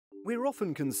We're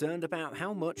often concerned about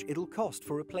how much it'll cost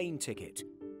for a plane ticket.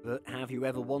 But have you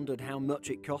ever wondered how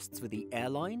much it costs for the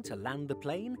airline to land the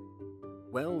plane?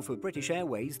 Well, for British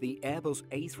Airways, the Airbus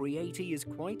A380 is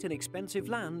quite an expensive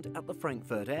land at the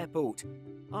Frankfurt airport.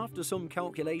 After some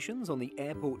calculations on the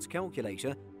airport's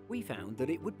calculator, we found that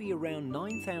it would be around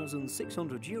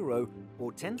 €9,600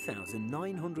 or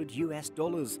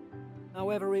 $10,900.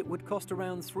 However, it would cost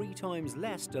around 3 times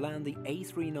less to land the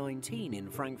A319 in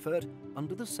Frankfurt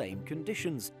under the same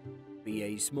conditions.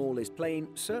 BA's smallest plane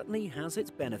certainly has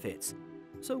its benefits.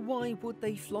 So why would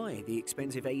they fly the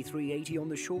expensive A380 on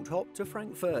the short hop to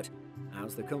Frankfurt?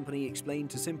 As the company explained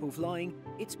to Simple Flying,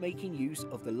 it's making use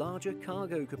of the larger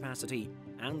cargo capacity,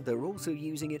 and they're also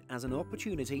using it as an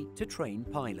opportunity to train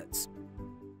pilots.